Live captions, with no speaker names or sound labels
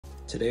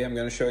Today I'm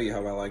going to show you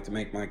how I like to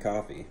make my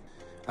coffee.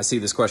 I see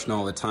this question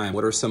all the time.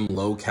 What are some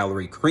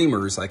low-calorie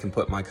creamers I can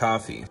put in my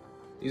coffee?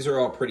 These are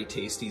all pretty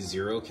tasty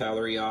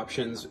zero-calorie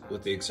options,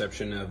 with the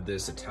exception of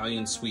this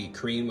Italian sweet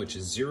cream, which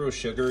is 0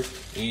 sugar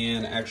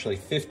and actually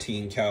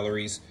 15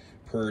 calories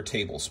per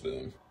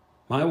tablespoon.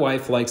 My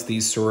wife likes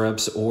these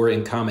syrups or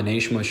in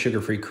combination with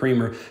sugar-free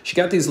creamer. She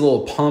got these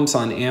little pumps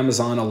on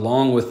Amazon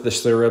along with the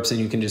syrups, and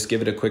you can just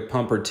give it a quick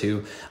pump or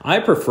two. I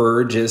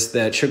prefer just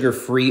that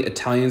sugar-free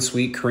Italian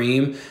sweet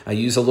cream. I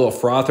use a little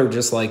frother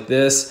just like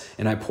this,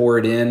 and I pour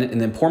it in and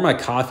then pour my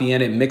coffee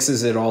in. It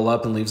mixes it all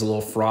up and leaves a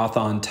little froth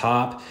on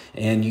top,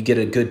 and you get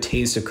a good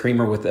taste of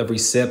creamer with every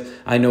sip.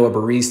 I know a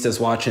barista's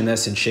watching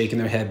this and shaking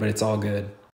their head, but it's all good.